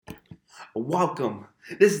Welcome.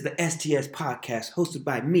 This is the STS podcast hosted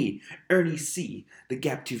by me, Ernie C., the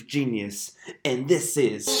Gap Tooth Genius, and this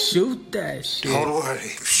is Shoot that shit. Don't worry.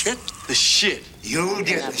 Shit the shit. You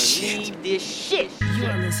get the shit. This shit. You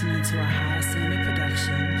are listening to a High Standard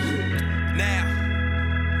production. Now,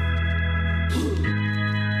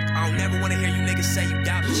 I don't never want to hear you niggas say you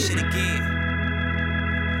doubt this shit again.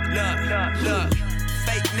 Look.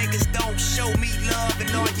 Fake niggas don't show me love, and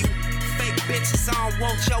all you fake bitches, I don't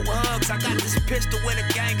want your hugs. I got this pistol with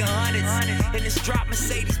a gang of hundreds, and this drop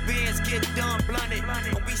Mercedes-Benz get done blunted.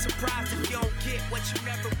 Don't be surprised if you don't get what you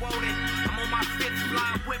never wanted. I'm on my fifth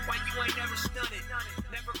flying whip while you ain't never stunted.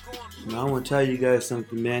 Never going. Now I want to tell you guys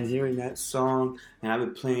something, man. Hearing that song, and I've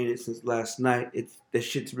been playing it since last night. That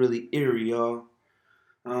shit's really eerie, y'all.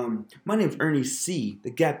 My name's Ernie C., the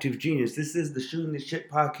Gap Tooth Genius. This is the Shooting the Shit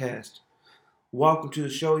podcast. Welcome to the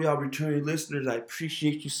show, y'all returning listeners. I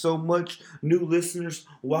appreciate you so much. New listeners,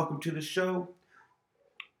 welcome to the show.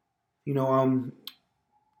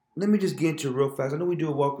 Let me just get into it real fast. I know we do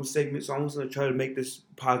a welcome segment, so I'm just going to try to make this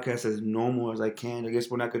podcast as normal as I can. I guess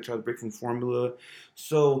we're not going to try to break from formula.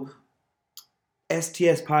 So,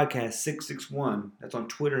 STS Podcast 661. That's on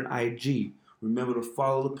Twitter and IG. Remember to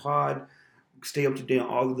follow the pod. Stay up to date on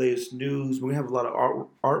all the latest news. We're going to have a lot of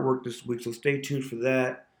artwork this week, so stay tuned for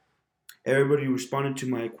that. Everybody responded to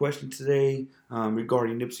my question today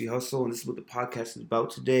regarding Nipsey Hussle, and this is what the podcast is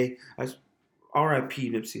about today.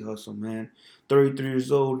 R.I.P. Nipsey Hussle, man. 33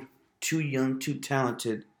 years old, too young, too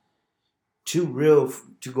talented, too real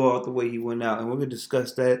to go out the way he went out. And we're going to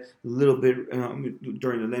discuss that a little bit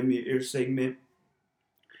during the Lend Me Your Ear segment.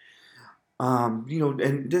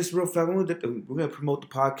 And just real fast, we're going to promote the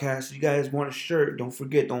podcast. If you guys want a shirt, don't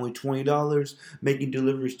forget, they're only $20. Making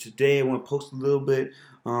deliveries today. I want to post a little bit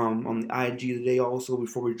on the IG today also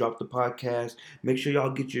before we drop the podcast. Make sure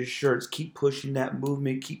y'all get your shirts. Keep pushing that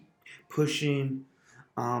movement. Keep pushing,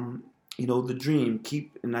 the dream.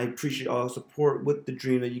 And I appreciate all the support with the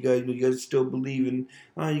dream that you guys still believe in.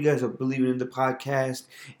 You guys are believing in the podcast,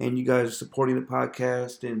 and you guys are supporting the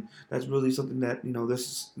podcast, and that's really something that, this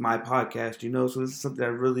is my podcast, so this is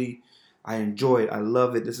something I enjoy it. I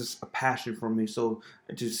love it. This is a passion for me. So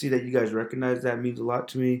to see that you guys recognize that means a lot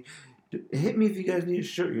to me. Hit me if you guys need a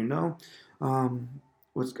shirt, I want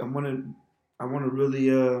to really,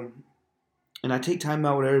 and I take time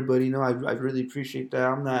out with everybody, I really appreciate that.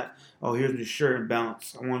 I'm not, here's the shirt and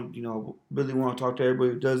bounce. I want, really want to talk to everybody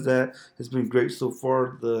who does that. It's been great so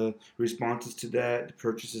far. The responses to that, the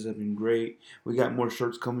purchases have been great. We got more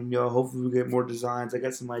shirts coming, y'all. Hopefully we get more designs. I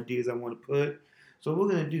got some ideas I want to put. So we're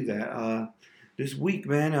going to do that. This week,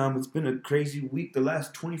 man, it's been a crazy week. The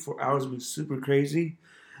last 24 hours have been super crazy.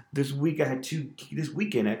 This weekend, I had 2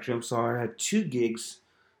 gigs.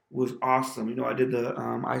 It was awesome. I did the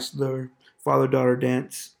Eisler father-daughter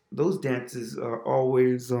dance. Those dances are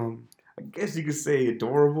always, I guess you could say,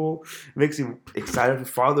 adorable. It makes you excited for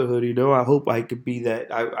fatherhood, I hope I could be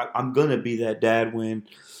that. I'm going to be that dad when,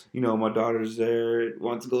 my daughter's there,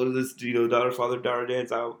 wants to go to this, father-daughter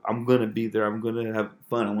dance. I'm going to be there. I'm going to have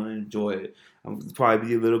fun. I want to enjoy it. I'm probably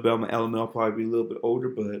be a little bit on my element. I'll probably be a little bit older,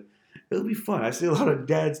 but it'll be fun. I see a lot of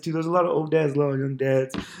dads, too. There's a lot of old dads, a lot of young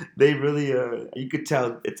dads. They really, you could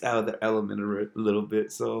tell it's out of their element a little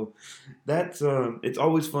bit. So that's, it's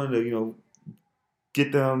always fun to,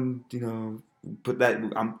 get them, put that,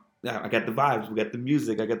 I got the vibes. We got the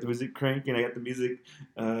music. I got the music cranking. I got the music,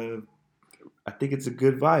 I think it's a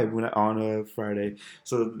good vibe on a Friday.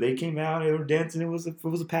 So they came out, they were dancing. It was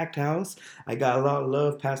a packed house. I got a lot of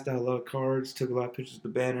love, passed out a lot of cards, took a lot of pictures of the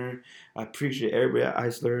banner. I appreciate everybody at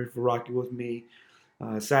Eisler for rocking with me.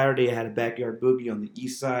 Saturday, I had a backyard boogie on the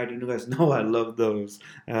east side. You guys know I love those.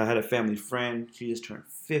 I had a family friend. She just turned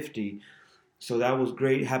 50. So that was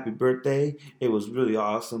great. Happy birthday. It was really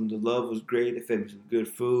awesome. The love was great. They fed me some good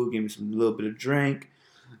food, gave me some little bit of drink.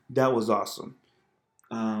 That was awesome.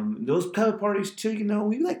 Those pellet parties too,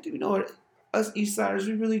 we like to, us East Siders,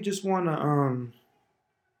 we really just want to,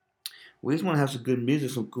 we just want to have some good music,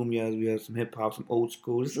 some cumbias, we have some hip hop, some old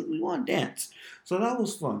school. We want to dance. So that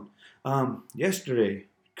was fun. Yesterday,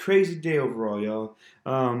 crazy day overall, y'all.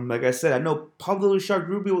 Like I said, I know Pablo Shark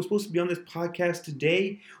Rubio was supposed to be on this podcast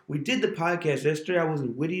today. We did the podcast yesterday. I was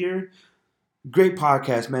in Whittier. Great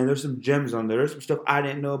podcast, man. There's some gems on there. There's some stuff I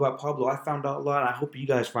didn't know about Pablo. I found out a lot. I hope you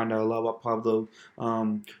guys find out a lot about Pablo.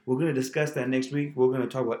 We're going to discuss that next week. We're going to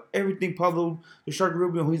talk about everything Pablo the Shark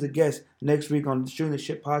Rubio, who's a guest next week on the Shooting the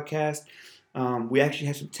Shit podcast. We actually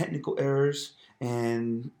had some technical errors,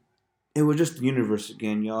 and it was just the universe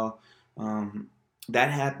again, y'all.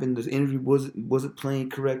 That happened. The interview wasn't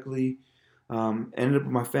playing correctly. Ended up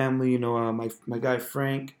with my family, my guy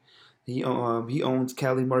Frank. He owns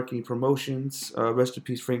Cali Marketing Promotions. Rest in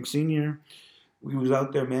peace, Frank Sr. We was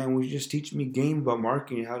out there, man. We was just teaching me game about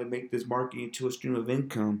marketing, how to make this marketing into a stream of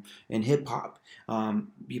income and hip hop.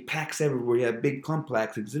 You plaques everywhere. You have big pump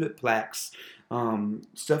plaques, exhibit plaques,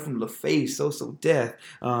 stuff from LaFace, So Death.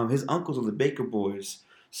 His uncles are the Baker Boys,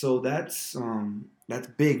 so that's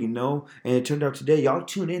big, you know. And it turned out today, y'all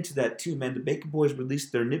tune into that too, man. The Baker Boys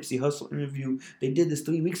released their Nipsey Hussle interview. They did this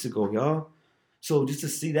 3 weeks ago, y'all. So just to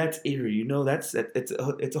see that's eerie, you know, it's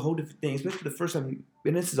a whole different thing. Especially the first time,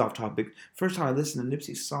 and this is off topic. First time I listened to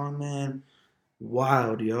Nipsey's song, man,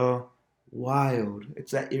 wild, y'all, wild.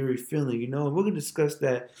 It's that eerie feeling, you know. We're gonna discuss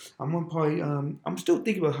that. I'm gonna probably, I'm still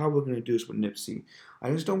thinking about how we're gonna do this with Nipsey. I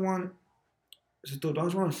just don't want, I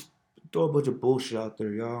just want to throw a bunch of bullshit out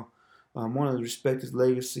there, y'all. I want to respect his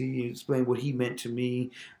legacy, explain what he meant to me.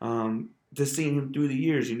 Just seeing him through the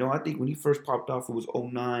years, you know. I think when he first popped off, it was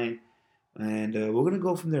 '09. And we're gonna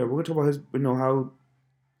go from there. We're gonna talk about his, you know, how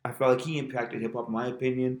I felt like he impacted hip hop, in my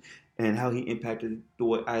opinion, and how he impacted the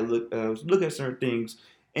way I look at certain things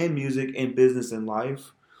in music, in business, and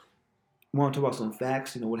life. I want to talk about some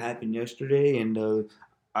facts. You know what happened yesterday, and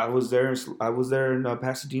I was there. I was there in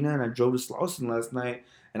Pasadena, and I drove to Slauson last night,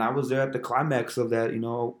 and I was there at the climax of that. You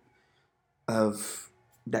know, of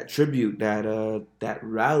that tribute, that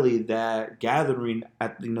rally, that gathering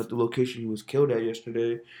at the location he was killed at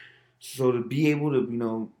yesterday. So to be able to, you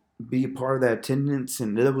know, be a part of that attendance,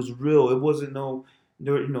 and that was real. It wasn't no,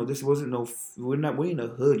 you know, this wasn't no. We in the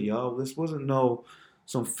hood, y'all. This wasn't no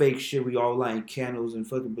some fake shit. We all lighting candles and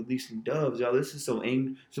fucking releasing doves, y'all. This is some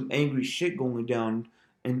angry shit going down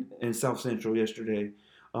in South Central yesterday.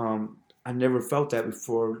 I never felt that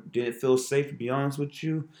before. Didn't feel safe, to be honest with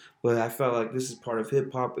you, but I felt like this is part of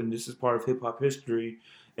hip hop, and this is part of hip hop history,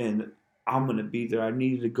 and I'm gonna be there. I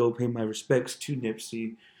needed to go pay my respects to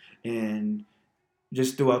Nipsey. And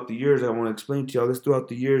just throughout the years, I want to explain to y'all this, throughout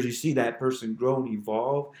the years, you see that person grow and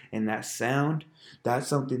evolve, and that sound, that's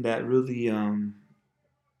something that really, you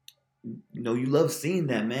know, you love seeing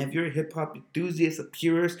that, man. If you're a hip hop enthusiast, a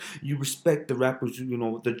purist, you respect the rappers, you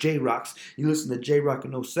know, the J Rocks. You listen to J Rock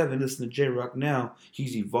in '07, listen to J Rock now,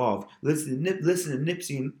 he's evolved. Listen to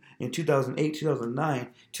Nipsey in 2008, 2009,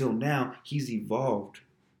 till now, he's evolved.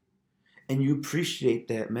 And you appreciate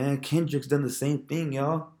that, man. Kendrick's done the same thing,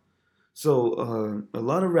 y'all. So a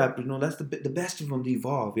lot of rappers, you know, that's the best of them to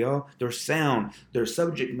evolve, y'all. Their sound, their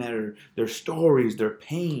subject matter, their stories, their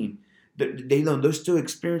pain. They know they're still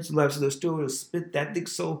experiencing life, so they're still able to spit that.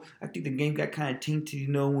 I think the game got kind of tainted, you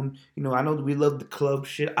know. When you know, I know that we love the club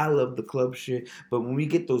shit. I love the club shit, but when we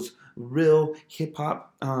get those real hip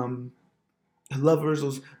hop lovers,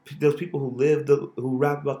 those people who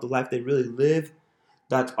rap about the life they really live,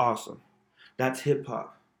 that's awesome. That's hip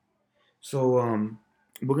hop. So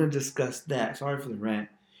we're gonna discuss that. Sorry for the rant.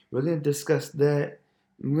 We're gonna discuss that.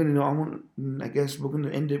 We're gonna I guess we're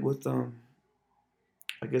gonna end it with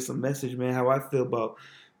I guess a message, man. How I feel about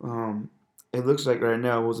it looks like right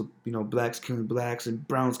now it was blacks killing blacks and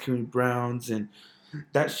browns killing browns and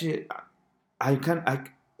that shit.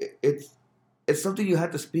 It's something you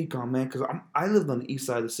have to speak on, man. Because I lived on the east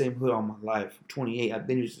side of the same hood all my life. I'm 28. I've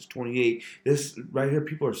been here since 28. This right here,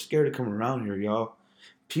 people are scared to come around here, y'all.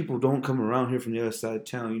 People don't come around here from the other side of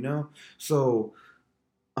town, you know? So,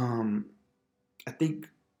 I think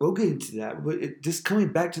we'll get into that. But just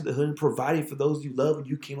coming back to the hood and providing for those you love and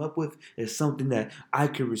you came up with is something that I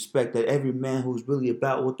can respect. That every man who's really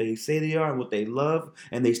about what they say they are and what they love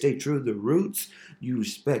and they stay true to their roots, you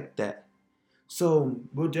respect that. So,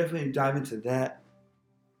 we'll definitely dive into that.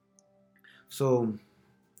 So,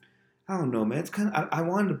 I don't know, man. It's kind of, I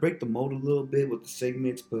wanted to break the mold a little bit with the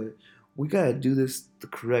segments, but we got to do this the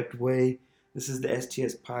correct way. This is the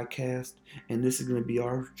STS podcast, and this is going to be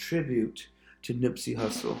our tribute to Nipsey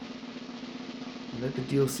Hussle. And let the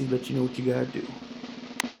DLC let you know what you got to do.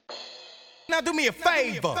 Now do me a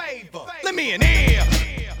favor. Let me in here.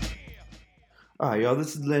 Alright, y'all,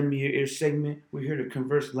 this is Lend Me Your Ear segment. We're here to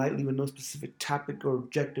converse lightly with no specific topic or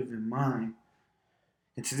objective in mind.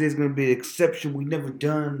 And today's going to be an exception. We've never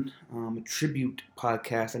done a tribute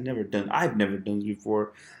podcast. I've never done this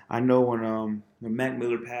before. I know when Mac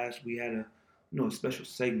Miller passed, we had a special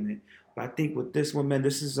segment. But I think with this one, man,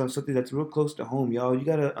 this is something that's real close to home, y'all. You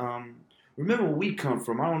got to remember where we come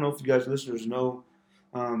from. I don't know if you guys listeners know.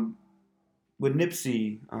 With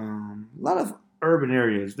Nipsey, a lot of urban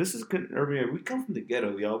areas. This is an urban area. We come from the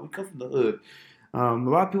ghetto, y'all. We come from the hood. A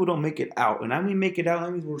lot of people don't make it out. And I mean make it out,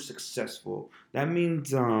 that means we're successful. That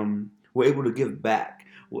means we're able to give back.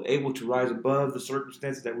 We're able to rise above the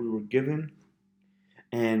circumstances that we were given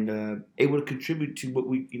and able to contribute to what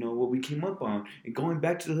we came up on. And going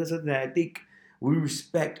back to the hood, something that I think We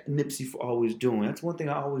respect Nipsey for always doing. That's one thing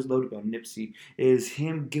I always loved about Nipsey is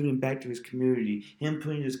him giving back to his community, him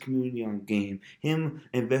putting his community on game, him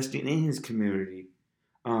investing in his community.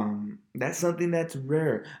 That's something that's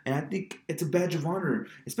rare, and I think it's a badge of honor,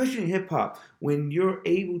 especially in hip hop, when you're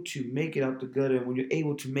able to make it out the gutter, when you're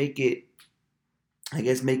able to make it, I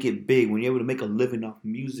guess, make it big, when you're able to make a living off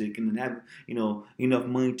music and then have, enough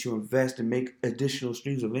money to invest and make additional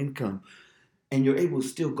streams of income, and you're able to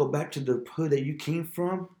still go back to the hood that you came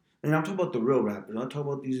from. And I'm talking about the real rappers. I'm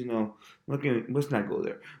talking about these, okay, let's not go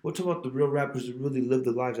there. We'll talk about the real rappers that really live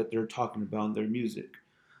the lives that they're talking about in their music.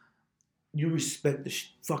 You respect the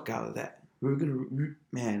fuck out of that.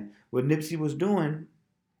 Man, what Nipsey was doing,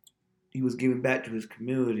 he was giving back to his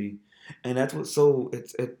community, and that's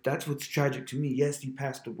that's what's tragic to me. Yes, he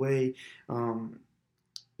passed away.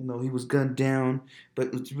 He was gunned down,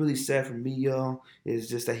 but what's really sad for me, y'all, is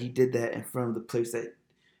just that he did that in front of the place that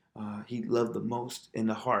he loved the most, in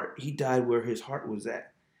the heart. He died where his heart was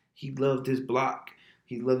at. He loved his block.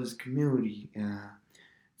 He loved his community.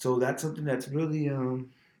 So that's something that's really,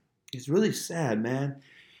 it's really sad, man.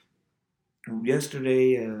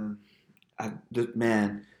 Yesterday,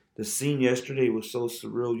 the scene yesterday was so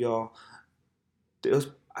surreal, y'all.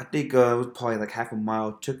 I think it was probably like half a mile.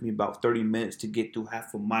 It took me about 30 minutes to get through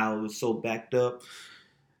half a mile. It was so backed up.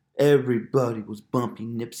 Everybody was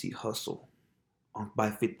bumping Nipsey Hussle by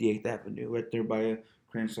 58th Avenue, right there by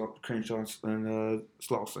Crenshaw and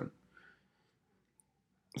Slauson.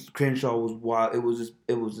 Crenshaw was wild. It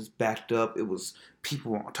was just backed up. It was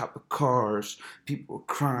people on top of cars. People were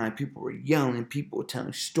crying. People were yelling. People were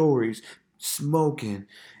telling stories, smoking.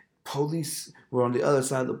 Police were on the other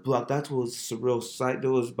side of the block. That was a surreal sight.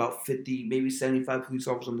 There was about 50, maybe 75 police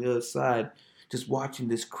officers on the other side just watching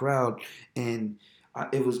this crowd. And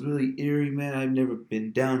it was really eerie, man. I've never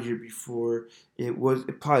been down here before.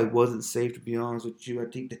 It probably wasn't safe, to be honest with you. I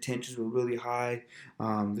think the tensions were really high.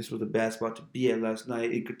 This was a bad spot to be at last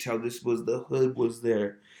night. You could tell the hood was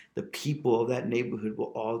there. The people of that neighborhood were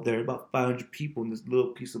all there. About 500 people in this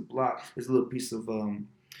little piece of block, this little piece of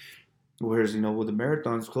whereas, where the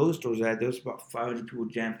Marathon's clothes stores at, there's about 500 people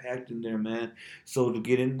jam-packed in there, man. So to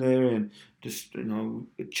get in there and just,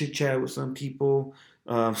 chit-chat with some people,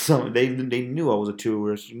 they knew I was a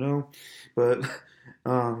tourist, but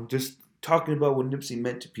just talking about what Nipsey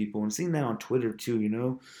meant to people and seeing that on Twitter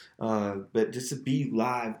too, but just to be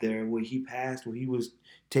live there where he passed, where he was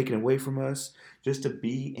taken away from us, just to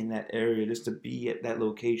be in that area, just to be at that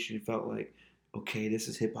location, it felt like, okay, this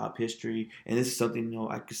is hip hop history, and this is something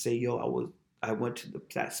I could say, I went to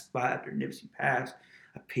that spot after Nipsey passed.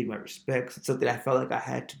 I paid my respects. It's something I felt like I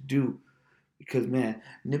had to do because, man,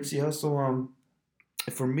 Nipsey Hussle.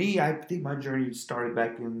 For me, I think my journey started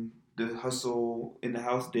back in the Hustle in the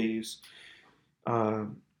House days. I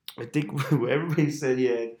think everybody said,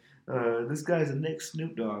 this guy's the next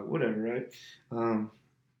Snoop Dogg, whatever, right?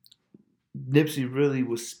 Nipsey really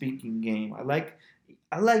was speaking game. I like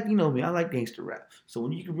me, I like gangster rap. So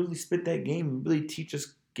when you can really spit that game and really teach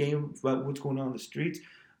us game about what's going on in the streets,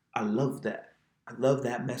 I love that. I love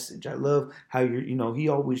that message. I love how he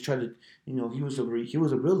always tried to, he was a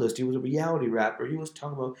realist. He was a reality rapper. He was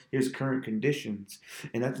talking about his current conditions.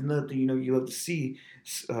 And that's another thing, you love to see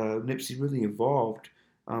Nipsey really evolved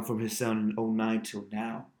from his sound in 09 till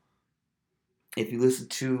now. If you listen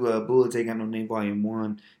to Bullets Ain't Got No Name Volume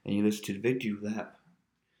 1 and you listen to the Victory Lap,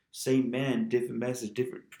 same man, different message,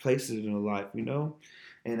 different places in their life,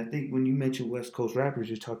 And I think when you mention West Coast rappers,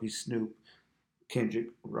 you're talking Snoop, Kendrick,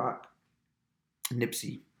 Rock,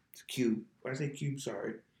 Nipsey, Cube. Why did I say Cube?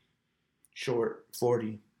 Sorry. Short,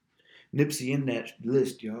 40. Nipsey in that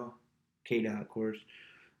list, y'all. K-Dot, of course.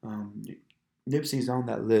 Nipsey's on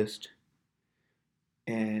that list.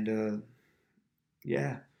 And,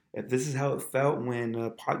 if this is how it felt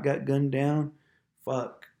when Pac got gunned down,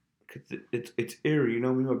 fuck. Cause it's eerie, Me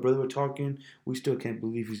and my brother were talking. We still can't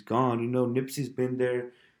believe he's gone. Nipsey's been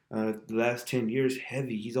there the last 10 years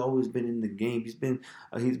heavy. He's always been in the game. He's been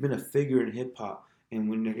a figure in hip hop.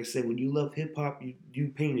 And like I said, when you love hip hop,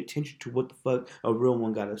 you paying attention to what the fuck a real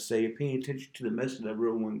one gotta say. You're paying attention to the message that a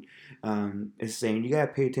real one is saying. You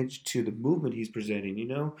gotta pay attention to the movement he's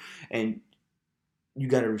presenting. And you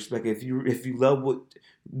gotta respect it. If you love what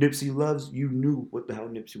Nipsey loves, you knew what the hell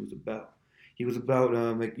Nipsey was about. He was about,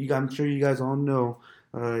 I'm sure you guys all know,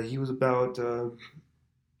 he was about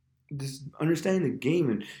just understanding the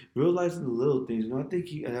game and realizing the little things. I think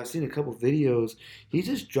and I've seen a couple videos, he's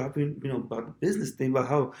just dropping, about the business thing, about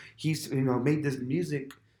how he's, made this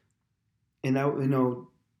music and now,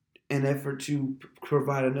 an effort to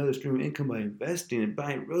provide another stream of income by investing and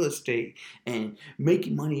buying real estate and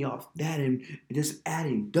making money off that and just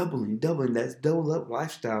adding, doubling. That's double up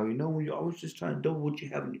lifestyle. You know, when you're always just trying to double what you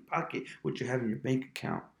have in your pocket, what you have in your bank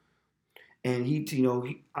account. And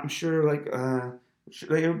I'm sure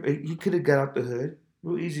he could have got out the hood,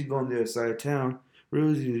 real easy going the other side of town,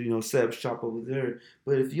 real easy set up shop over there.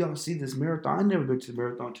 But if y'all see this marathon, I never been to the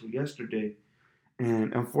marathon until yesterday.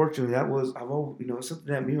 And unfortunately, it's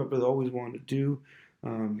something that me and my brother always wanted to do.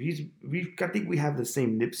 I think we have the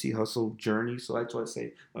same Nipsey Hussle journey, so that's why I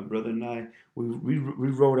say my brother and I, we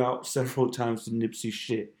rode out several times to Nipsey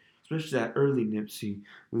shit, especially that early Nipsey.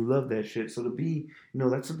 We love that shit. So to be,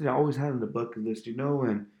 that's something I always had on the bucket list,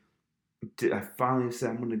 and I finally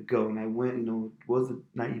said I'm gonna go, and I went. It was the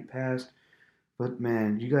night you passed, but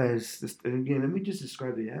man, you guys, again, let me just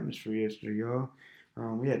describe the atmosphere yesterday, y'all.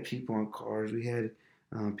 We had people on cars. We had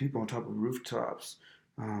people on top of rooftops.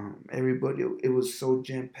 Everybody, it was so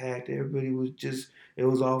jam packed. Everybody was it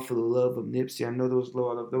was all for the love of Nipsey. I know there was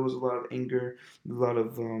a lot of anger, a lot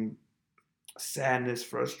of sadness,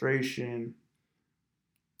 frustration,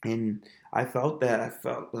 and I felt that. I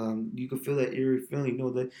felt you could feel that eerie feeling.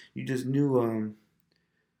 That you just knew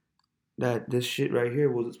that this shit right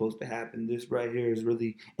here wasn't supposed to happen. This right here is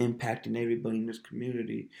really impacting everybody in this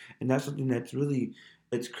community. And that's something that's really,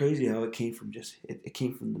 it's crazy how it came from it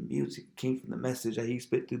came from the music. It came from the message that he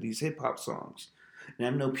spit through these hip-hop songs. And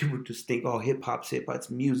I know people just think, oh, hip-hop's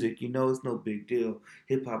music. It's no big deal.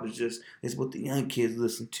 Hip-hop it's what the young kids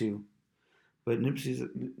listen to. But Nipsey's,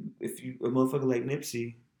 if you, a motherfucker like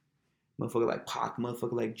Nipsey, a motherfucker like Pac, a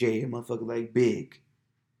motherfucker like Jay, a motherfucker like Big,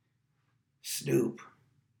 Snoop,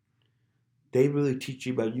 they really teach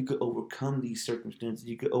you about you could overcome these circumstances.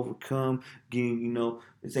 You could overcome getting,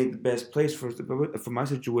 this ain't the best place for my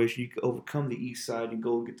situation. You could overcome the east side and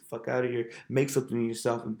go get the fuck out of here, make something of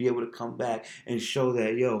yourself, and be able to come back and show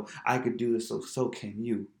that, yo, I could do this, so can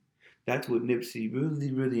you. That's what Nipsey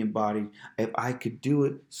really, really embodied. If I could do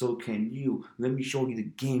it, so can you. Let me show you the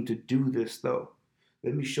game to do this, though.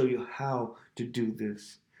 Let me show you how to do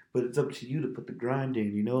this. But it's up to you to put the grind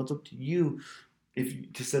in, It's up to you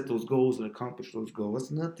to set those goals and accomplish those goals.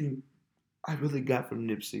 That's nothing I really got from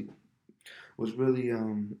Nipsey. Was really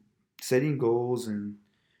setting goals, and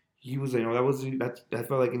he was, that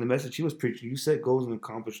felt like in the message he was preaching. You set goals and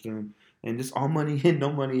accomplish them, and just all money in,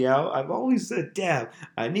 no money out. I've always said, damn,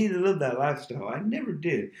 I need to live that lifestyle. I never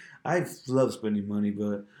did. I love spending money,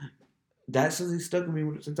 but that's something stuck with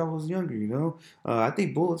me since I was younger. I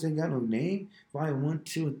think Bullets Ain't Got No Name, Volume 1,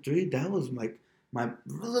 2, and 3. That was my a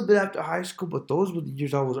little bit after high school, but those were the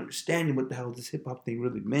years I was understanding what the hell this hip hop thing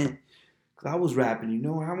really meant. Cause I was rapping,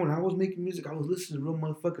 when I was making music, I was listening to real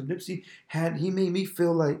motherfuckers. Nipsey he made me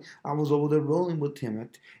feel like I was over there rolling with him.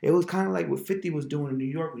 It was kind of like what 50 was doing in New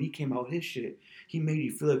York when he came out with his shit. He made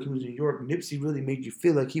you feel like he was in New York. Nipsey really made you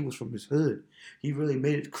feel like he was from his hood. He really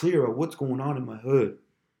made it clear of what's going on in my hood.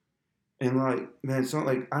 And man, it's not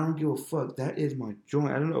like I don't give a fuck. That is my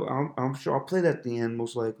joint. I don't know. I'm sure I'll play that at the end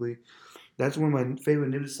most likely. That's one of my favorite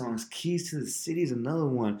Nipsey songs. Keys to the City is another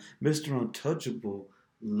one. Mr. Untouchable.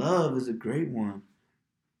 Love is a great one.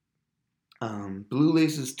 Blue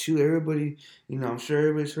Laces 2. Everybody, I'm sure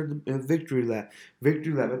everybody's heard the Victory Lap.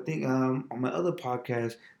 Victory Lap. I think on my other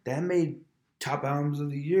podcast, that made top albums of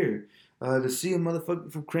the year. To see a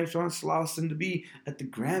motherfucker from Crenshaw and Slauson to be at the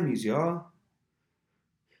Grammys, y'all.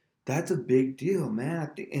 That's a big deal, man. I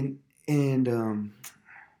think, and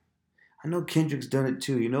I know Kendrick's done it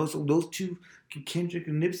too, So those two, Kendrick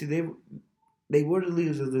and Nipsey, they were the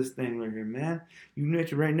leaders of this thing right here, man. You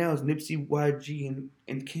mentioned right now is Nipsey, YG,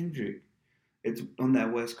 and Kendrick. It's on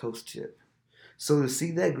that West Coast tip. So to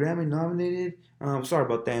see that Grammy nominated, sorry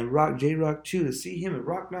about that, and J-Rock too, to see him at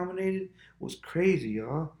Rock nominated was crazy,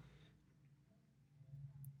 y'all.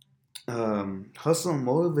 Hustle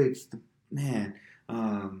motivates the man.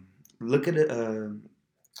 Look at it.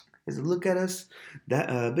 Is it Look at Us? That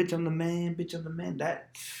bitch on the man.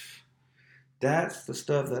 That's the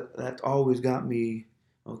stuff that always got me.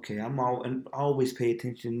 Okay, I'm always pay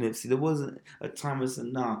attention to Nipsey. There wasn't a time I said,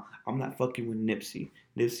 nah, I'm not fucking with Nipsey.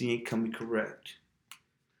 Nipsey ain't coming correct.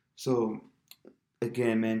 So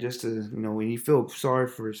again, man, just to when you feel sorry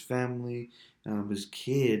for his family, his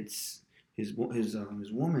kids, his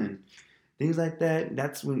woman. Things like that,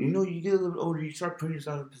 that's when, you get a little older, you start putting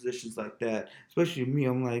yourself in positions like that. Especially me,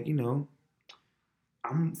 I'm like,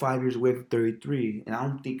 I'm 5 years away from 33, and I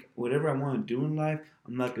don't think whatever I want to do in life,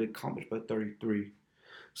 I'm not going to accomplish by 33.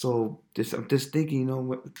 So I'm just thinking,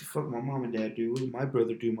 what the fuck my mom and dad do, what did my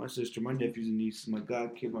brother do, my sister, my nephews and nieces, my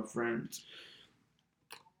godkids, my friends.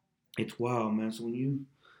 It's wild, man. So when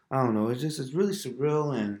I don't know, it's really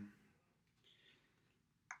surreal, and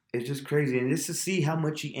it's just crazy, and just to see how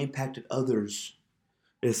much he impacted others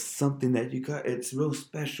is something that you got. It's real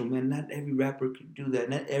special, man. Not every rapper could do that.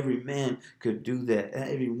 Not every man could do that. Not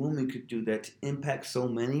every woman could do that. To impact so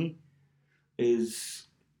many is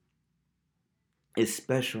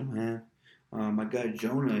special, man. My guy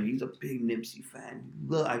Jonah, he's a big Nipsey fan.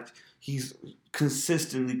 Look, he's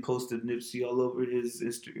consistently posted Nipsey all over his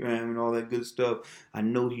Instagram and all that good stuff. I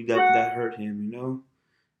know that hurt him, you know.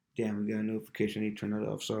 Damn, we got a notification. I need to turn that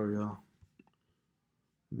off. Sorry, y'all.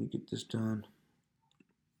 Let me get this done.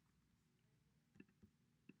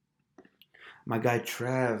 My guy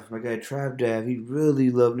Trav Dav, he really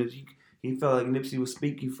loved Nipsey. He felt like Nipsey was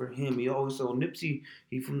speaking for him. He always told Nipsey,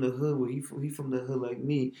 he from the hood. He from the hood like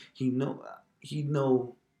me. He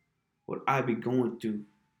know what I be going through,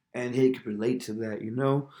 and he could relate to that. You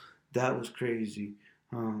know, that was crazy.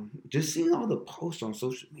 Just seeing all the posts on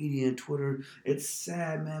social media and Twitter, it's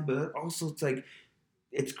sad, man. But also, it's like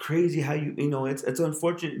it's crazy how you know it's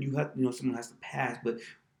unfortunate you have someone has to pass, but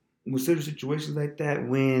with certain situations like that,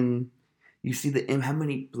 when you see how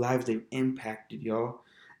many lives they've impacted, y'all.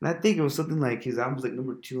 And I think it was something like his album was like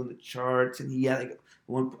 #2 on the charts, and he had like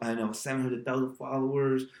 700,000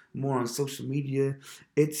 followers, more on social media.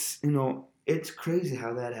 It's crazy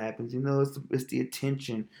how that happens. It's the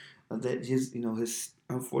attention that his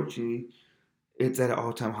unfortunately it's at an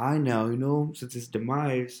all-time high now. Since his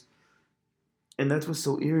demise, and that's what's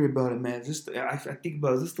so eerie about it, man. I think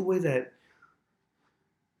about it, just the way that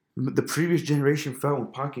the previous generation felt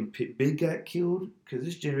when Pac and Big got killed, because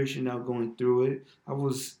this generation now going through it. I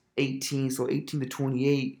was 18, so 18 to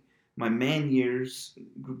 28, my man years,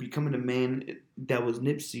 becoming a man, that was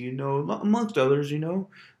Nipsey, amongst others, You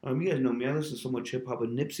guys know me, I listen to so much hip hop, but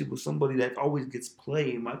Nipsey was somebody that always gets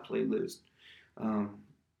played in my playlist.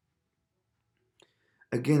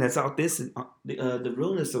 Again, that's out this, the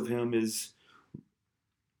realness of him is,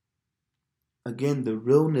 again, the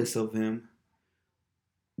realness of him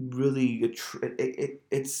really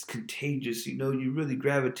it's contagious. You really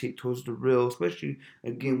gravitate towards the real, especially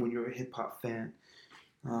again when you're a hip-hop fan.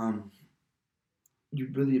 You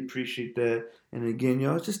really appreciate that, and again,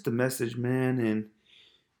 it's just the message, man. And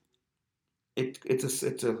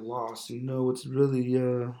it's a loss. It's really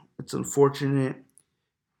it's unfortunate.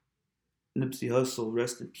 Nipsey Hussle,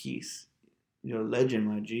 rest in peace. Legend,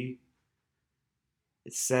 my G.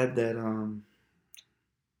 It's sad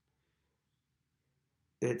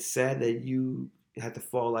that you had to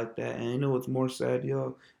fall like that. And I know what's more sad,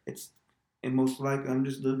 yo. And most likely, I'm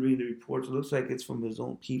just reading the reports. It looks like it's from his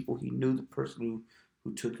own people. He knew the person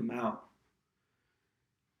who took him out.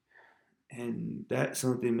 And that's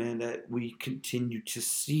something, man, that we continue to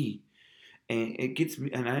see. And it gets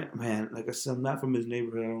me, and like I said, I'm not from his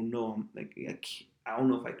neighborhood. I don't know. I don't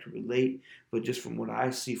know if I could relate, but just from what I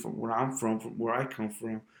see, from where I'm from where I come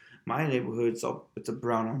from, my neighborhood, it's a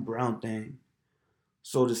brown on brown thing.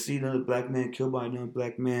 So to see another black man killed by another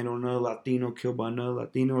black man, or another Latino killed by another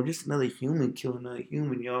Latino, or just another human killing another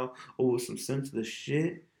human, y'all, over some senseless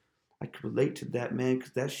shit, I can relate to that, man,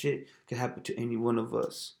 because that shit can happen to any one of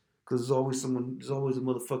us. Because there's always a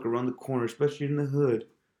motherfucker around the corner, especially in the hood.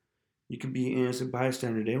 You can be an innocent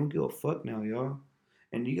bystander. They don't give a fuck now, y'all.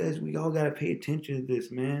 And we all gotta pay attention to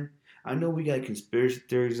this, man. I know we got conspiracy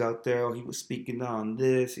theories out there. Oh, he was speaking on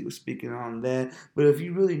this, he was speaking on that. But if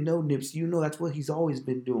you really know Nipsey, that's what he's always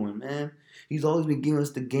been doing, man. He's always been giving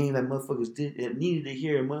us the game that motherfuckers needed to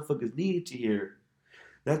hear, and motherfuckers needed to hear.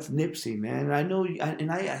 That's Nipsey, man. And I know,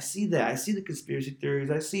 I see that. I see the conspiracy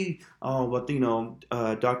theories. I see,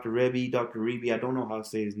 Dr. Rebi, I don't know how to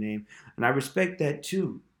say his name. And I respect that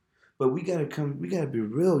too. But we gotta be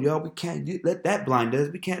real, y'all. We can't let that blind us.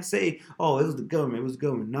 We can't say, oh, it was the government.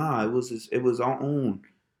 Nah, it was our own.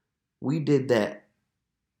 We did that.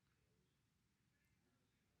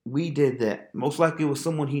 Most likely it was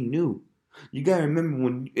someone he knew. You gotta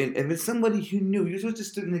remember if it's somebody who knew, you're supposed to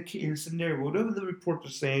sit in a scenario, whatever the reports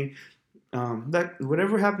are saying, that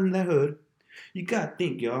whatever happened in that hood, you gotta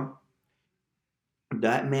think, y'all.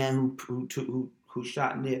 That man who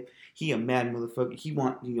shot Nip, he a mad motherfucker. He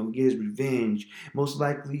want get his revenge. Most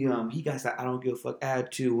likely, he got that I don't give a fuck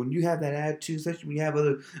attitude. When you have that attitude, especially when you have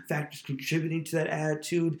other factors contributing to that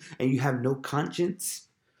attitude, and you have no conscience,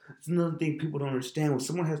 it's another thing people don't understand. When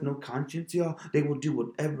someone has no conscience, y'all, they will do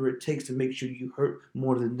whatever it takes to make sure you hurt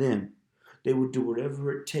more than them. They will do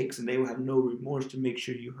whatever it takes, and they will have no remorse to make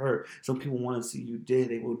sure you hurt. Some people want to see you dead.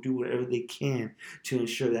 They will do whatever they can to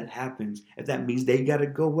ensure that happens. If that means they got to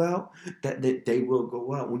go out, that they will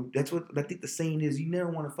go out. That's what I think the saying is. You never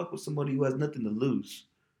want to fuck with somebody who has nothing to lose.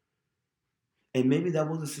 And maybe that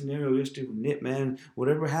was a scenario yesterday with Nip, man.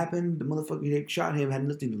 Whatever happened, the motherfucker that shot him had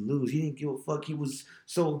nothing to lose. He didn't give a fuck. He was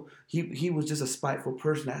just a spiteful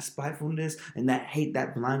person. That spitefulness and that hate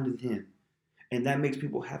that blinded him. And that makes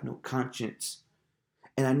people have no conscience.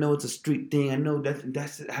 And I know it's a street thing. I know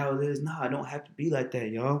that's how it is. No, I don't have to be like that,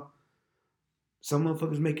 y'all. Some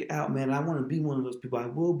motherfuckers make it out, man. I want to be one of those people. I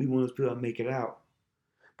will be one of those people that make it out.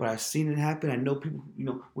 But I've seen it happen. I know people,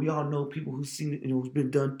 we all know people who've seen it, who's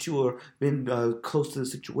been done to or been close to the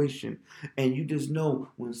situation. And you just know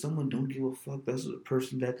when someone don't give a fuck, that's the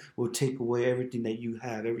person that will take away everything that you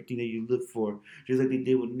have, everything that you live for. Just like they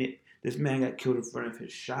did with Nip. This man got killed in front of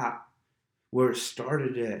his shop. Where it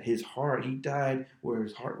started at, his heart. He died where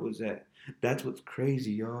his heart was at. That's what's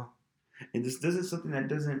crazy, y'all. And this isn't something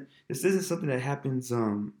that happens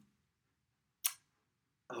once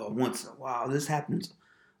in a while. This happens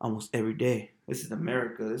almost every day. This is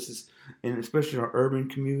America. And especially our urban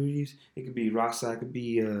communities. It could be Rasa, it could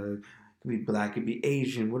be black, it could be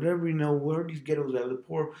Asian, whatever, where these ghettos are, the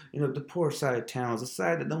poor, the poor side of towns, the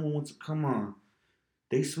side that no one wants to come on.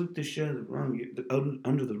 They sweep the shit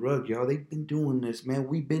under the rug, y'all. They've been doing this, man.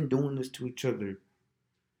 We've been doing this to each other.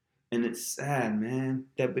 And it's sad, man.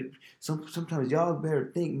 But sometimes y'all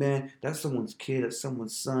better think, man, that's someone's kid, that's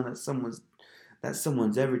someone's son, that's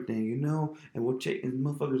someone's everything, And and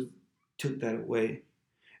motherfuckers took that away.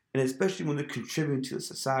 And especially when they're contributing to the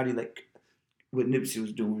society like what Nipsey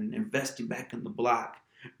was doing, investing back in the block,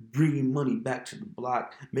 bringing money back to the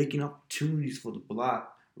block, making opportunities for the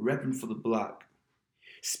block, repping for the block.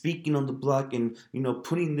 Speaking on the block and,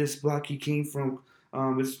 putting this block he came from,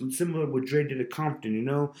 it's similar to what Dre did at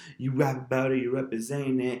Compton, You rap about it, you're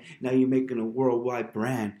representing it, now you're making a worldwide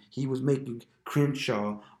brand. He was making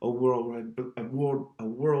Crenshaw a worldwide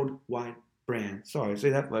brand. Sorry, I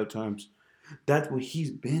say that 5 times. That's what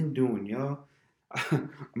he's been doing, y'all.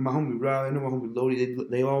 My homie Rob, I know my homie Lodi,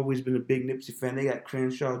 they always been a big Nipsey fan. They got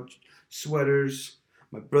Crenshaw sweaters.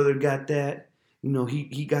 My brother got that.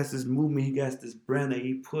 He got this movement, he got this brand that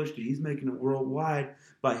he pushed, and he's making it worldwide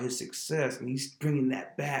by his success, and he's bringing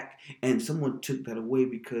that back, and someone took that away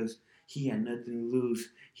because he had nothing to lose.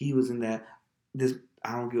 He was in that,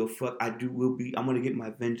 I don't give a fuck, I'm going to get my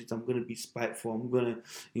vengeance, I'm going to be spiteful, I'm going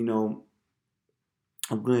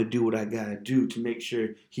to do what I got to do to make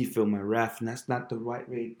sure he feel my wrath, and that's not the right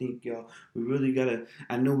way to think, y'all. We really got to,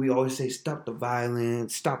 I know we always say, stop the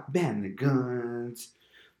violence, stop banning the guns.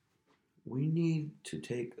 We need to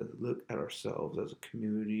take a look at ourselves as a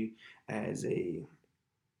community, as a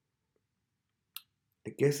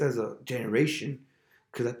generation,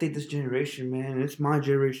 because I think this generation, man, and it's my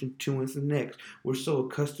generation too, and it's the next. We're so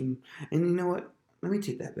accustomed, and you know what? Let me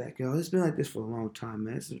take that back, y'all. It's been like this for a long time,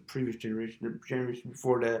 man. This is the previous generation, the generation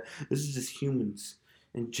before that. This is just humans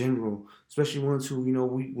in general, especially ones who,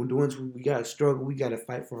 the ones who we gotta struggle, we gotta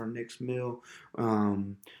fight for our next meal.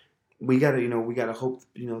 We gotta hope,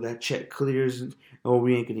 that check clears, or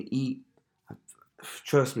we ain't gonna eat.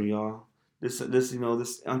 Trust me, y'all. This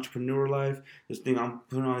entrepreneur life, this thing I'm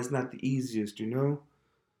putting on, it's not the easiest,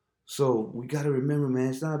 So we gotta remember, man,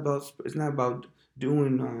 it's not about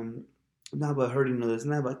doing, it's not about hurting others. It's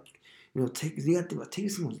not about, you gotta think about taking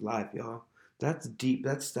someone's life, y'all. That's deep.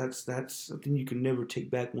 That's something you can never take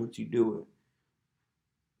back once you do it.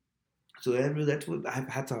 So that's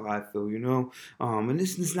how I feel, And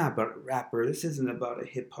this is not about a rapper. This isn't about a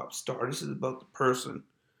hip hop star. This is about the person.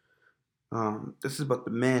 This is about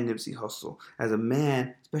the man, Nipsey Hussle. As a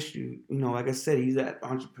man, especially, like I said, he's that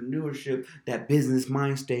entrepreneurship, that business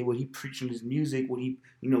mind state, what he preached in his music, what he,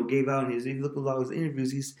 gave out if you look at a lot of his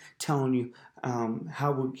interviews, he's telling you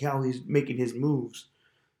how he's making his moves.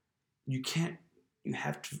 You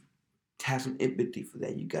have to have some empathy for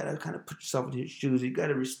that. You gotta kind of put yourself in his shoes. You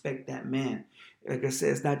gotta respect that man. Like I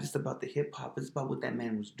said, it's not just about the hip hop. It's about what that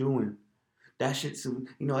man was doing. That shit's,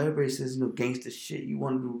 everybody says, gangster shit. You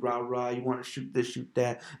want to do rah-rah. You want to shoot this, shoot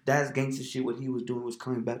that. That's gangster shit. What he was doing was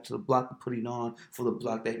coming back to the block and putting on for the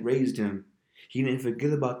block that raised him. He didn't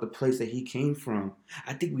forget about the place that he came from.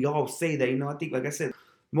 I think we all say that, I think, like I said,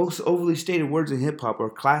 most overly stated words in hip hop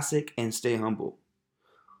are classic and stay humble.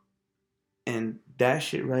 And that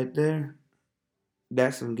shit right there,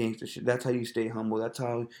 that's some gangster shit. That's how you stay humble. That's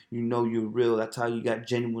how you're real. That's how you got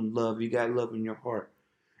genuine love. You got love in your heart.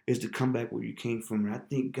 Is to come back where you came from. And I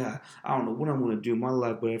think, God, I don't know what I'm going to do in my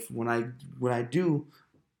life, but when I do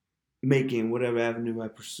make it in whatever avenue I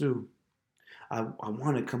pursue, I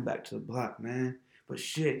want to come back to the block, man. But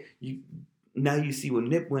shit, now you see what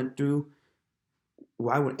Nip went through.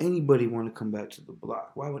 Why would anybody want to come back to the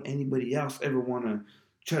block? Why would anybody else ever want to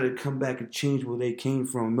try to come back and change where they came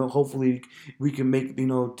from. Hopefully, we can make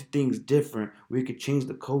things different. We could change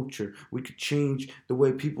the culture. We could change the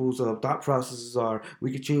way people's thought processes are.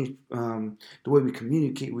 We could change the way we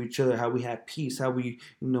communicate with each other. How we have peace. How we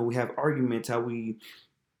have arguments. How we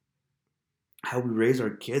raise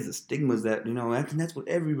our kids. The stigmas that I think that's what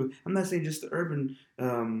everybody. I'm not saying just the urban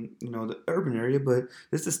the urban area, but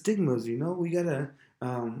it's the stigmas. We gotta.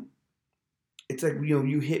 It's like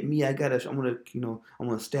you hit me, I'm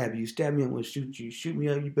gonna stab you. You stab me, I'm gonna shoot you. Shoot me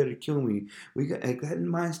up, you better kill me. We got like, that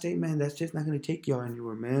mind state, man. That's just not gonna take y'all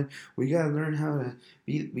anywhere, man. We gotta learn how to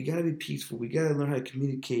be. We gotta be peaceful. We gotta learn how to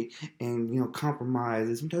communicate and compromise.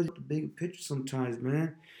 And sometimes the bigger picture, sometimes,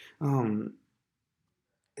 man.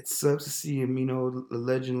 It sucks to see him, a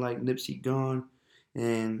legend like Nipsey gone,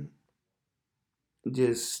 and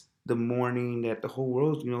just the mourning that the whole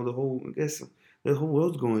world's, the whole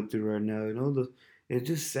world's going through right now. It's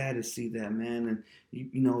just sad to see that, man.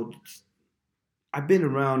 And I've been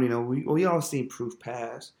around. We all seen Proof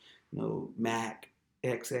pass. Mac,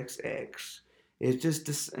 XXX. It's just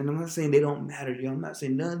this, and I'm not saying they don't matter. I'm not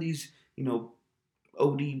saying none of these.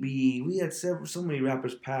 ODB. We had so many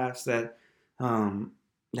rappers pass that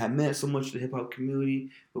that meant so much to the hip hop community.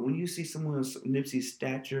 But when you see someone of Nipsey's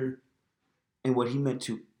stature and what he meant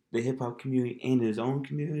to the hip hop community and his own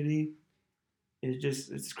community,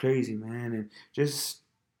 it's crazy, man. And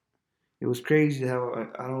it was crazy how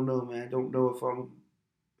I don't know, man. I don't know if I'm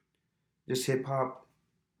just hip hop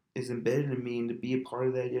is embedded in me, and to be a part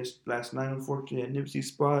of that just last night, unfortunately, at Nipsey's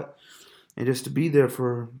spot, and just to be there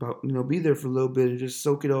for a little bit and just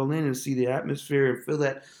soak it all in and see the atmosphere and feel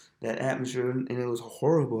that atmosphere. And it was a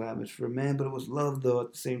horrible atmosphere, man, but it was love though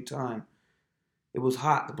at the same time. It was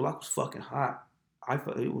hot. The block was fucking hot. I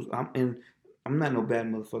felt it was. I'm not no bad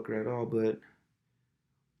motherfucker at all, but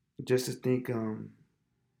just to think,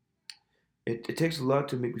 it takes a lot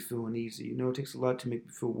to make me feel uneasy. It takes a lot to make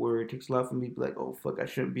me feel worried. It takes a lot for me to be like, oh fuck, I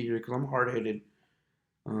shouldn't be here because I'm hard headed.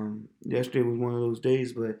 Yesterday was one of those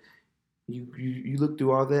days, but you look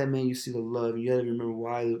through all that, man. You see the love. You gotta remember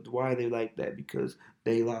why they like that, because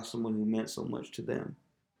they lost someone who meant so much to them.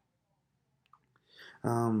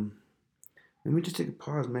 Let me just take a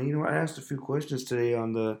pause, man. I asked a few questions today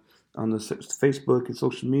on the Facebook and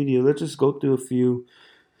social media. Let's just go through a few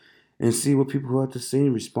and see what people have to say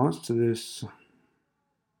in response to this.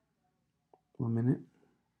 1 minute.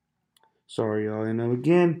 Sorry, y'all. And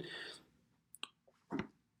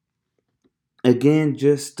again,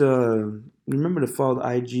 just remember to follow the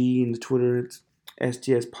IG and the Twitter. It's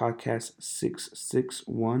STS Podcast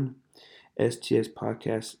 661. STS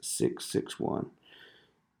Podcast 661.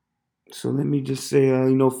 So let me just say,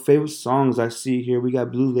 favorite songs I see here. We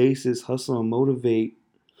got Blue Laces, Hustle and Motivate,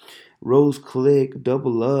 Rose Click,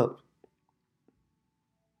 Double Up.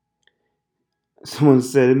 Someone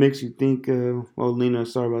said it makes you think. Lena,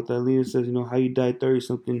 sorry about that. Lena says, how you died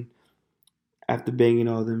 30-something after banging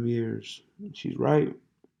all them years. She's right.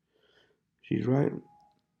 She's right,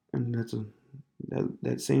 and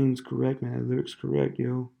that saying's correct, man. That lyric's correct,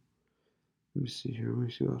 yo. Let me see here. Let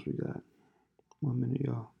me see what else we got. 1 minute,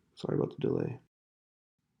 y'all. Sorry about the delay.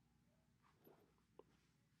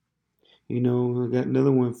 I got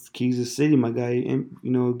another one. Kansas City, my guy.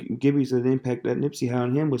 Gibby said the impact that Nipsey had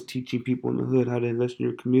on him was teaching people in the hood how to invest in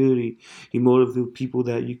your community. He motivated people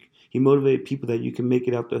that you can make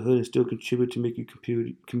it out the hood and still contribute to make your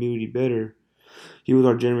community better. He was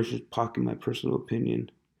our generation's Pac, in my personal opinion.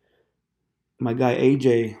 My guy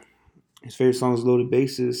AJ, his favorite song is Loaded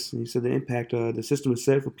Bases. And he said the impact, the system is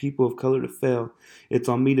set for people of color to fail. It's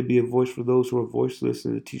on me to be a voice for those who are voiceless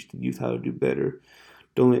and to teach the youth how to do better.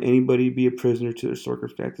 Don't let anybody be a prisoner to their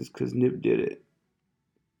circumstances, because Nip did it.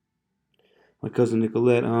 My cousin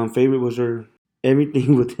Nicolette, favorite was her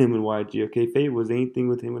everything with him and YG. Okay, favorite was anything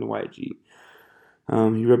with him and YG.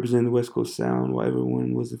 He represented the West Coast sound while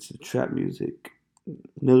everyone was into trap music.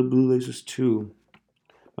 Another Blue Laces 2.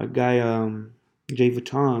 My guy, Jay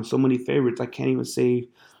Vuitton. So many favorites, I can't even say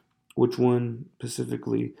which one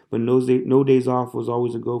specifically. But No Days Off was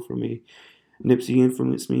always a go for me. Nipsey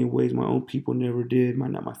influenced me in ways my own people never did.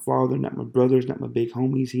 Not my father, not my brothers, not my big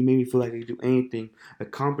homies. He made me feel like I could do anything,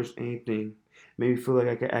 accomplish anything. Made me feel like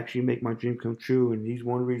I could actually make my dream come true. And he's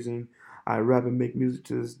one reason I rap and make music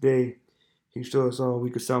to this day. He showed us all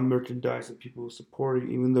we could sell merchandise and people support it,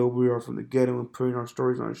 even though we are from the ghetto and putting our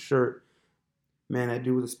stories on a shirt. Man, that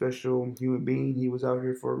dude was a special human being. He was out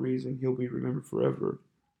here for a reason. He'll be remembered forever.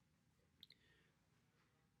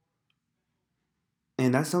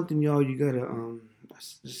 And that's something, y'all, you gotta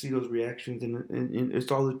just see those reactions, and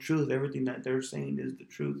it's all the truth. Everything that they're saying is the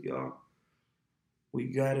truth, y'all. We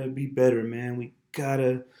gotta be better, man. We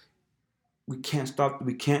gotta We can't stop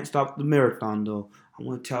the marathon though. I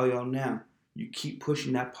want to tell y'all now. You keep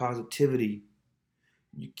pushing that positivity.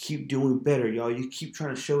 You keep doing better, y'all. You keep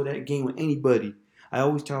trying to show that game with anybody. I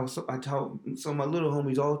tell some of my little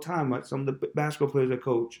homies all the time, like some of the basketball players I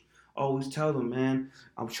coach. I always tell them, man,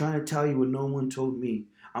 I'm trying to tell you what no one told me.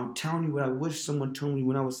 I'm telling you what I wish someone told me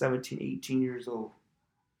when I was 17, 18 years old.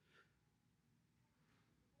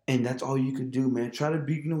 And that's all you can do, man. Try to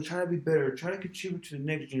be better. Try to contribute to the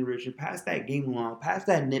next generation. Pass that game along. Pass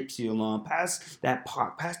that Nipsey along. Pass that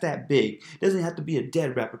Pac. Pass that Big. It doesn't have to be a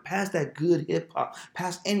dead rapper. Pass that good hip hop.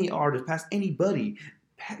 Pass any artist. Pass anybody.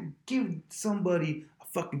 Give somebody a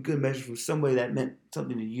fucking good message from somebody that meant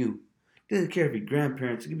something to you. It doesn't care if your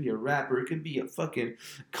grandparents. It could be a rapper. It could be a fucking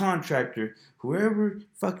contractor. Whoever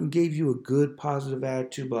fucking gave you a good positive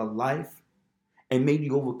attitude about life and made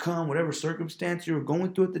you overcome whatever circumstance you were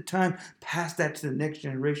going through at the time, pass that to the next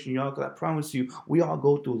generation, y'all. Because I promise you, we all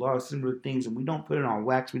go through a lot of similar things, and we don't put it on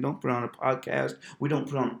wax. We don't put it on a podcast. We don't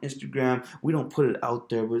put it on Instagram. We don't put it out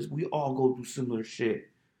there. But we all go through similar shit.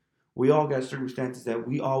 We all got circumstances that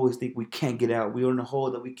we always think we can't get out. We are in a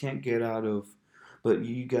hole that we can't get out of. But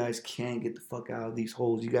you guys can get the fuck out of these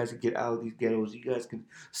holes. You guys can get out of these ghettos. You guys can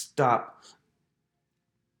stop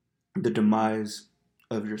the demise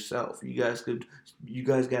of yourself. You guys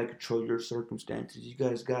gotta control your circumstances. You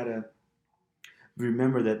guys gotta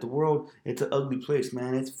remember that the world, it's an ugly place,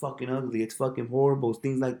 man. It's fucking ugly. It's fucking horrible.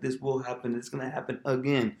 Things like this will happen. It's gonna happen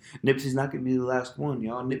again. Nipsey's not gonna be the last one,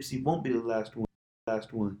 y'all. Nipsey won't be the last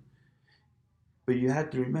one. But you have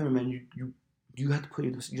to remember, man, you have to put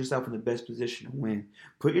yourself in the best position to win.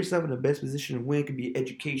 Put yourself in the best position to win. It could be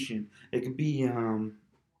education. It could be in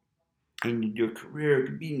your career, it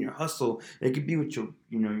could be in your hustle, it could be with your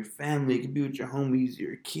family, it could be with your homies,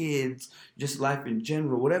 your kids, just life in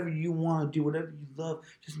general. Whatever you want to do, whatever you love,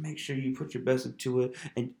 just make sure you put your best into it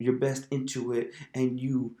and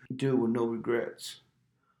you do it with no regrets.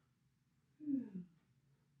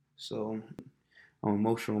 So I'm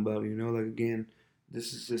emotional about it, like again,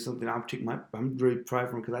 this is just something I'm really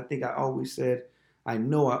proud from, because I think I always said I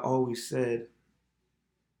want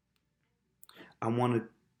to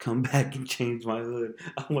come back and change my hood.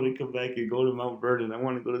 I want to come back and go to Mount Vernon. I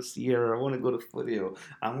want to go to Sierra. I want to go to Foothill.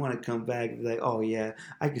 I want to come back and be like, oh yeah,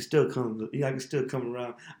 I can still come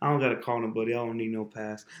around. I don't gotta call nobody. I don't need no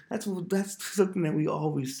pass. That's something that we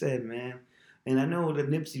always said, man. And I know that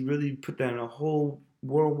Nipsey really put that on a whole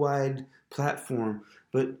worldwide platform,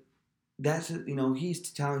 but that's he's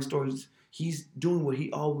telling stories. He's doing what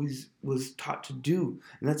he always was taught to do,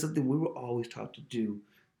 and that's something we were always taught to do.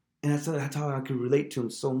 And that's how I could relate to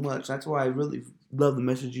him so much. That's why I really love the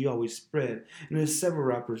message he always spread. And there's several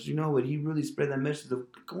rappers, but he really spread that message of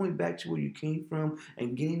going back to where you came from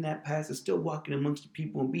and getting that past and still walking amongst the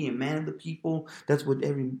people and being a man of the people. That's what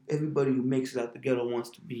everybody who makes it out the ghetto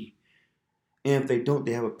wants to be. And if they don't,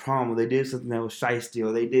 they have a problem. They did something that was shiesty,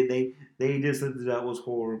 or they did something that was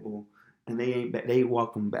horrible, and they ain't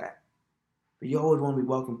welcome back. But you always want to be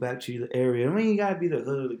welcome back to the area. I mean, you gotta be the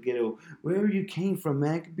hood or the ghetto, wherever you came from,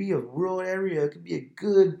 man. It could be a rural area. It could be it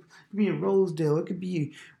could be in Rosedale. It could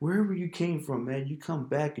be wherever you came from, man. You come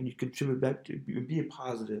back and you contribute back to be a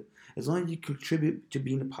positive. As long as you contribute to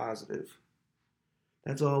being a positive,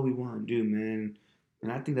 that's all we want to do, man.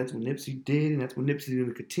 And I think that's what Nipsey did, and that's what Nipsey's going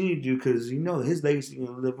to continue to do, because his legacy is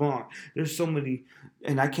going to live on. There's so many,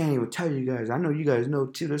 and I can't even tell you guys. I know you guys know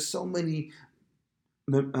too. There's so many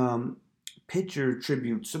picture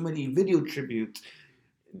tributes, so many video tributes,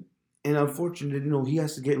 and unfortunately, he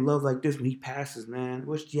has to get love like this when he passes, man. I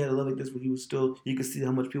wish he had love like this when he was still. You could see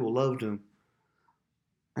how much people loved him.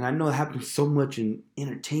 And I know it happens so much in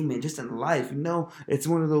entertainment, just in life. It's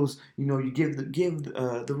one of those. You give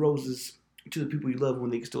the roses to the people you love when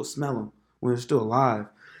they can still smell them, when they're still alive.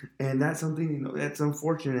 And that's something, that's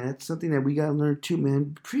unfortunate. That's something that we gotta learn too,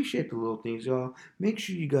 man. Appreciate the little things, y'all. Make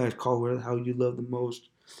sure you guys call how you love the most.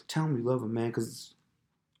 Tell them you love them, man, because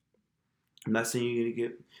I'm not saying you're gonna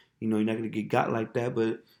get, you're not gonna get got like that,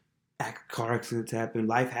 but car accidents happen,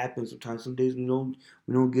 life happens. Sometimes, some days we don't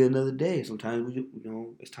get another day. Sometimes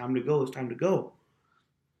it's time to go. It's time to go,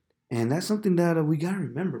 and that's something that we gotta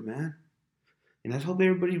remember, man. And I hope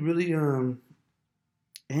everybody really and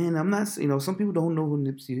I'm not, some people don't know who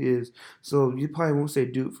Nipsey is, so you probably won't say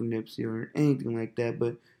dude for Nipsey or anything like that,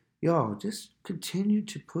 but y'all, just continue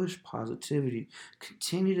to push positivity.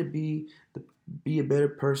 Continue to be a better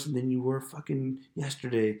person than you were fucking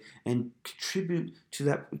yesterday, and contribute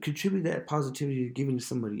that positivity to giving to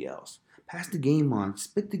somebody else. Pass the game on.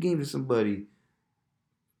 Spit the game to somebody.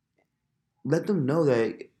 Let them know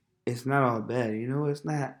that it's not all bad. It's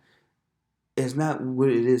not. it's not what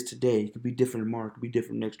it is today. It could be different tomorrow. It could be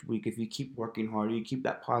different next week. If you keep working hard, you keep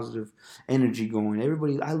that positive energy going.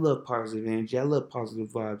 Everybody, I love positive energy. I love positive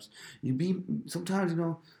vibes. Sometimes,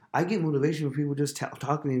 I get motivation when people just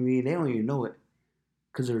talking to me and they don't even know it.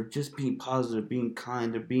 Because they're just being positive, being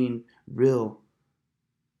kind, they're being real.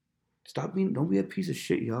 Don't be a piece of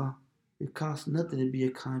shit, y'all. It costs nothing to be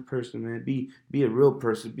a kind person, man. Be a real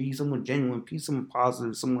person. Be someone genuine. Be someone positive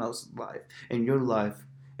in someone else's life, in your life,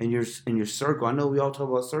 in your circle. I know we all talk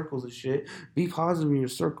about circles and shit. Be positive in your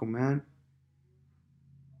circle, man.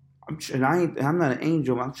 I'm not an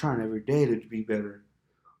angel. I'm trying every day to be better.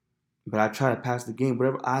 But I try to pass the game.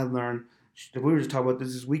 Whatever I learn, we were just talking about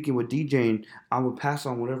this weekend with DJing. I will pass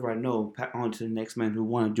on whatever I know on to the next man who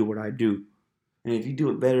want to do what I do. And if you do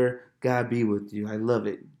it better, God be with you. I love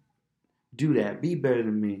it. Do that. Be better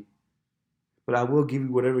than me. But I will give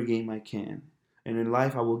you whatever game I can. And in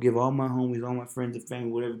life, I will give all my homies, all my friends and family,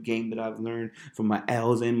 whatever game that I've learned from my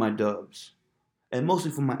L's and my dubs. And mostly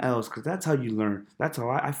from my L's, because that's how you learn. That's how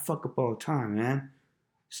I fuck up all the time, man.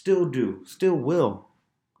 Still do. Still will.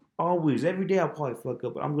 Always. Every day I'll probably fuck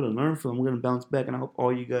up, but I'm going to learn from it. I'm going to bounce back, and I hope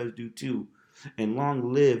all you guys do too. And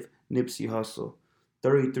long live Nipsey Hussle.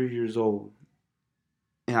 33 years old.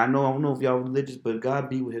 And I don't know if y'all religious, but God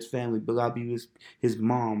be with his family. But God be with his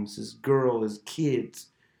moms, his girl, his kids.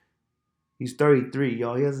 He's 33,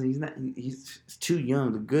 y'all. He's too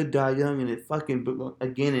young. The good die young, and it fucking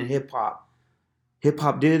again in hip hop. Hip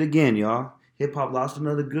hop did it again, y'all. Hip hop lost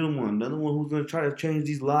another good one. Another one who's gonna try to change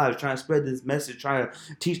these lives, trying to spread this message, trying to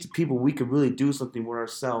teach the people we could really do something with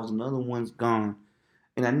ourselves. Another one's gone.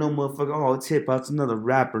 And I know motherfucker, oh, it's hip hop, it's another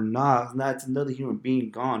rapper. Nah, it's not. It's another human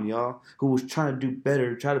being gone, y'all, who was trying to do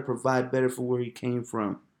better, try to provide better for where he came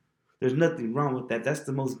from. There's nothing wrong with that. That's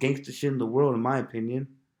the most gangster shit in the world, in my opinion.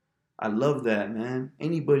 I love that, man.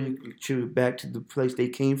 Anybody who can contribute back to the place they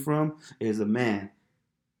came from is a man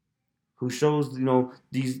who shows,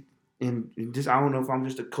 these, and just, I don't know if I'm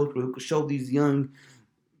just a coach, but who could show these young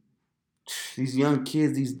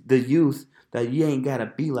kids, the youth, that you ain't gotta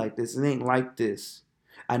be like this. It ain't like this.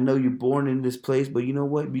 I know you're born in this place, but you know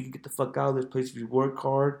what? You can get the fuck out of this place if you work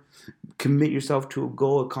hard, commit yourself to a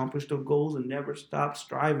goal, accomplish those goals, and never stop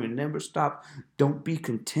striving. Never stop. Don't be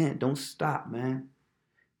content. Don't stop, man.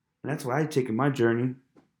 And that's why I take in my journey.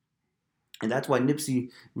 And that's why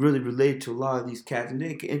Nipsey really related to a lot of these cats. And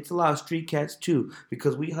it's a lot of street cats too.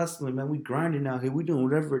 Because we hustling, man. We grinding out here. We doing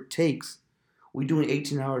whatever it takes. We doing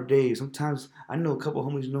 18-hour days. Sometimes I know a couple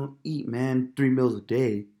homies who don't eat, man, 3 meals a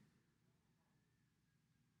day.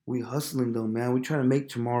 We hustling though, man. We try to make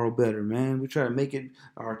tomorrow better, man. We try to make it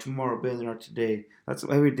our tomorrow better than our today. That's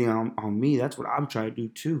everything on me. That's what I'm trying to do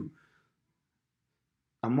too.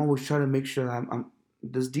 I'm always trying to make sure that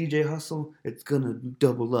this DJ hustle, it's gonna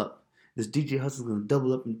double up. This DJ hustle is gonna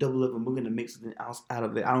double up, and we're gonna make something else out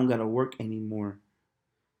of it. I don't gotta work anymore.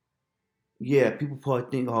 Yeah, people probably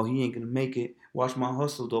think, oh, he ain't gonna make it. Watch my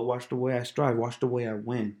hustle though. Watch the way I strive. Watch the way I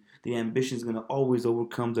win. The ambition is gonna always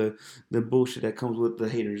overcome the bullshit that comes with the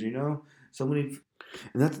haters, So and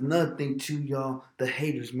that's another thing too, y'all. The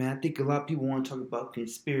haters, man. I think a lot of people want to talk about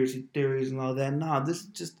conspiracy theories and all that. Nah, this is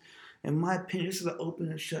just, in my opinion, this is an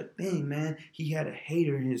open and shut thing, man. He had a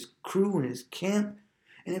hater in his crew, in his camp.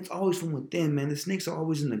 And it's always from within, man. The snakes are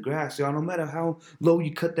always in the grass, y'all. No matter how low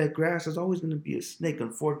you cut that grass, there's always going to be a snake,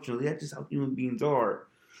 unfortunately. That's just how human beings are.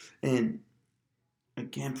 And,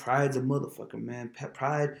 again, pride's a motherfucker, man.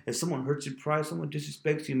 Pride, if someone hurts your pride, someone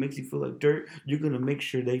disrespects you, makes you feel like dirt, you're going to make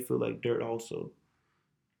sure they feel like dirt also.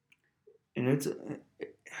 And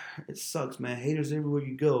it sucks, man. Haters everywhere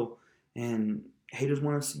you go. And haters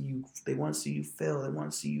want to see you. They want to see you fail. They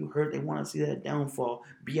want to see you hurt. They want to see that downfall.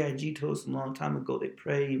 B.I.G. told us a long time ago. They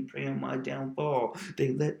pray on my downfall.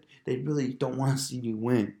 They really don't want to see you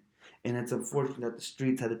win. And it's unfortunate that the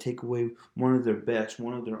streets had to take away one of their best,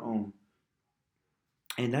 one of their own.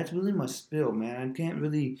 And that's really my spill, man.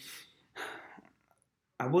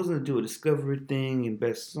 I was going to do a discovery thing and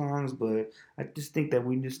best songs, but I just think that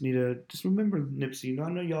we just need to just remember Nipsey.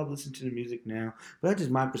 I know y'all listen to the music now, but that's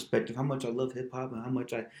just my perspective, how much I love hip-hop and how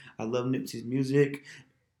much I love Nipsey's music.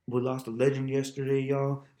 We lost a legend yesterday,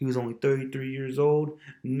 y'all. He was only 33 years old.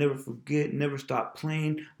 Never forget, never stop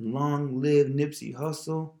playing. Long live Nipsey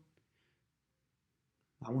Hussle.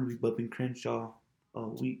 I want to be bumping Crenshaw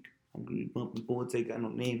all week. I'm going to be bumping Boys Ain't Got No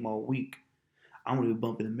Name all week. I'm going to be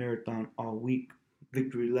bumping the Marathon all week.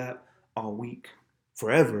 Victory Lap all week.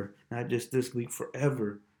 Forever. Not just this week,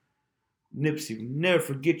 forever. Nipsey, we'll never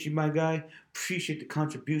forget you, my guy. Appreciate the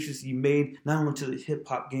contributions you made, not only to the hip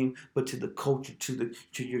hop game, but to the culture,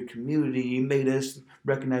 to your community. You made us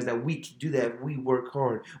recognize that we can do that if we work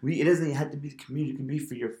hard. It doesn't even have to be the community. It can be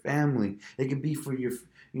for your family. It can be for your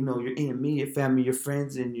immediate family, your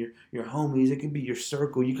friends, and your homies. It can be your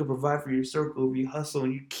circle. You can provide for your circle if you hustle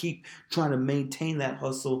and you keep trying to maintain that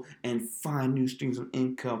hustle and find new streams of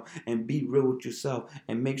income and be real with yourself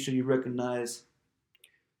and make sure you recognize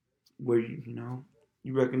where you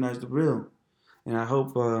recognize the real. And I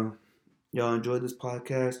hope y'all enjoyed this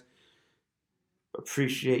podcast.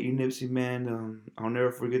 Appreciate you, Nipsey, man. I'll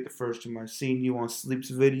never forget the first time I seen you on Sleep's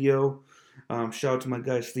video. Shout out to my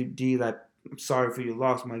guy Sleep D. I'm sorry for your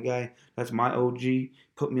loss, my guy. That's my OG.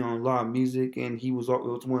 Put me on a lot of music, and he was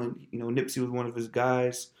one. Nipsey was one of his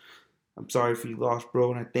guys. I'm sorry for your loss,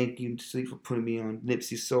 bro, and I thank you, Sleep, for putting me on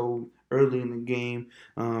Nipsey's Soul early in the game.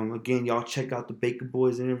 Again, y'all check out the Baker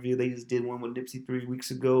Boys interview. They just did one with Nipsey 3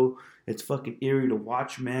 weeks ago. It's fucking eerie to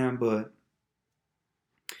watch, man, but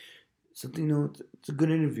something, it's a good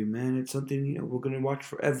interview, man. It's something, we're going to watch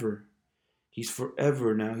forever. He's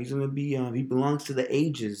forever now. He's going to be, he belongs to the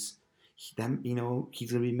ages. He's going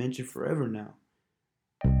to be mentioned forever now.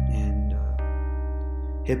 And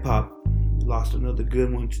hip-hop, we lost another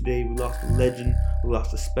good one today. We lost a legend. We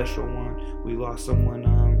lost a special one. We lost someone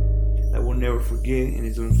that we'll never forget and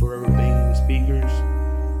is going to forever bang in the speakers.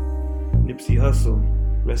 Nipsey Hussle,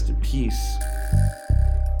 rest in peace.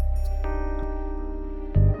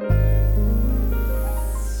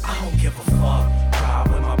 I don't give a fuck. Ride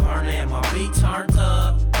with my burner and my beat turned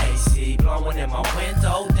up. AC blowing in my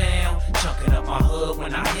window down. Chunking up my hood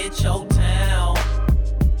when I hit your town.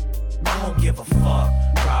 I don't give a fuck.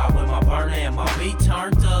 Ride with my burner and my beat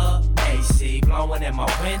turned up. AC blowing in my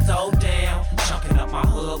window down. Chunking up my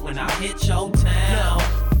hood when I hit your town.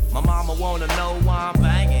 My mama wanna know why I'm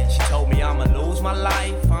banging. She told me I'ma lose my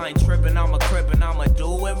life. I ain't tripping, I'm a crip and I'ma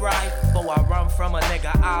do it right. Before I run from a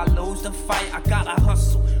nigga, I lose the fight. I gotta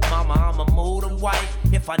hustle, mama, I'ma move the white.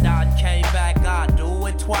 If I died and came back, I'd do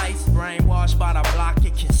it twice. Brainwashed by the block,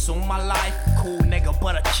 it consumed my life. Cool nigga,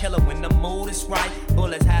 but a killer when the mood is right.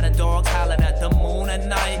 Bullets had a dog howling at the moon at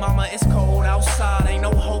night. Mama, it's cold outside, ain't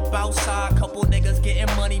no hope outside. Couple niggas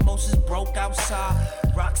getting money, most is broke outside.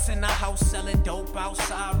 Rocks in the house, selling dope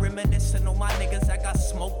outside. Reminiscing on my niggas that got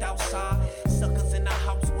smoked outside. Suckers in the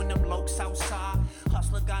house when them lokes outside.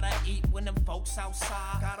 Hustler gotta eat when them folks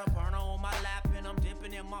outside. Got a burner on my lap and I'm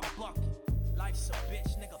dipping in my bucket. Life's a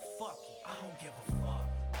bitch, nigga, fuck it. I don't give a fuck.